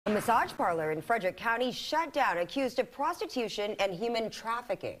A massage parlor in Frederick County shut down, accused of prostitution and human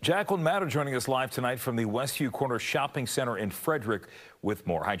trafficking. Jacqueline Matter joining us live tonight from the Westview Corner Shopping Center in Frederick with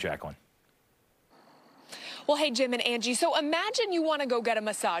more. Hi, Jacqueline. Well, hey, Jim and Angie, so imagine you want to go get a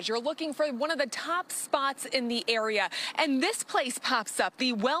massage. You're looking for one of the top spots in the area, and this place pops up,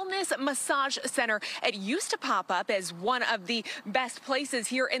 the Wellness Massage Center. It used to pop up as one of the best places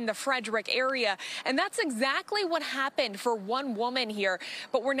here in the Frederick area, and that's exactly what happened for one woman here.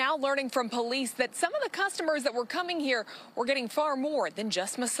 But we're now learning from police that some of the customers that were coming here were getting far more than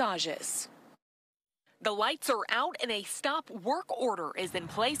just massages. The lights are out and a stop work order is in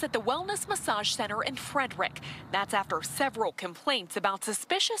place at the Wellness Massage Center in Frederick. That's after several complaints about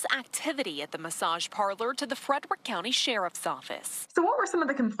suspicious activity at the massage parlor to the Frederick County Sheriff's Office. So what were some of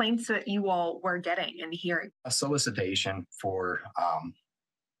the complaints that you all were getting and hearing? A solicitation for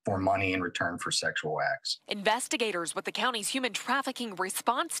money in return for sexual acts. Investigators with the county's human trafficking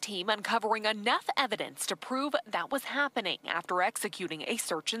response team uncovering enough evidence to prove that was happening after executing a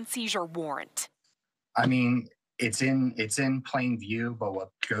search and seizure warrant. I mean, it's in plain view, but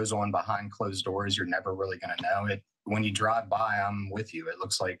what goes on behind closed doors, you're never really going to know it. When you drive by, I'm with you. It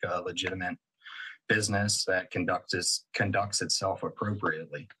looks like a legitimate business that conducts itself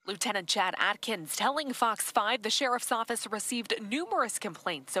appropriately. Lieutenant Chad Atkins telling Fox 5 the sheriff's office received numerous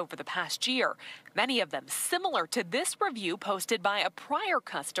complaints over the past year, many of them similar to this review posted by a prior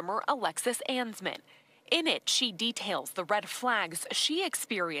customer, Alexis Ansman. In it, she details the red flags she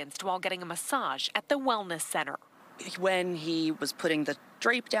experienced while getting a massage at the wellness center. When he was putting the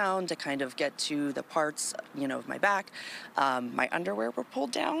drape down to kind of get to the parts, of my back, my underwear were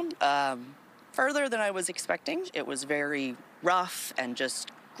pulled down further than I was expecting. It was very rough and just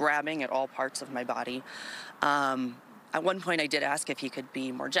grabbing at all parts of my body. At one point, I did ask if he could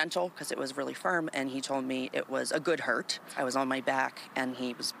be more gentle because it was really firm, and he told me it was a good hurt. I was on my back, and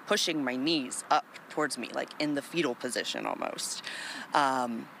he was pushing my knees up towards me, like in the fetal position almost,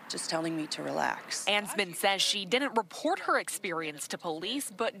 just telling me to relax. Ansman says she didn't report her experience to police,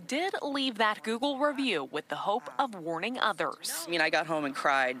 but did leave that Google review with the hope of warning others. I got home and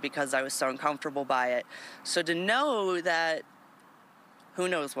cried because I was so uncomfortable by it. So to know that who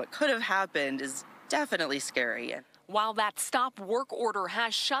knows what could have happened is definitely scary. While that stop work order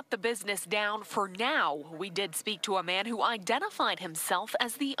has shut the business down for now, we did speak to a man who identified himself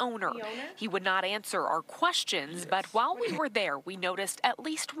as the owner. He would not answer our questions, but while we were there, we noticed at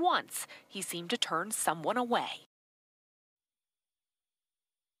least once he seemed to turn someone away.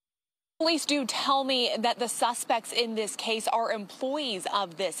 Police do tell me that the suspects in this case are employees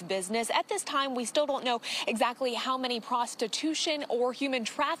of this business. At this time, we still don't know exactly how many prostitution or human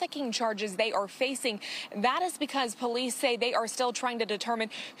trafficking charges they are facing. That is because police say they are still trying to determine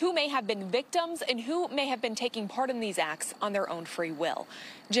who may have been victims and who may have been taking part in these acts on their own free will.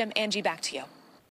 Jim, Angie, back to you.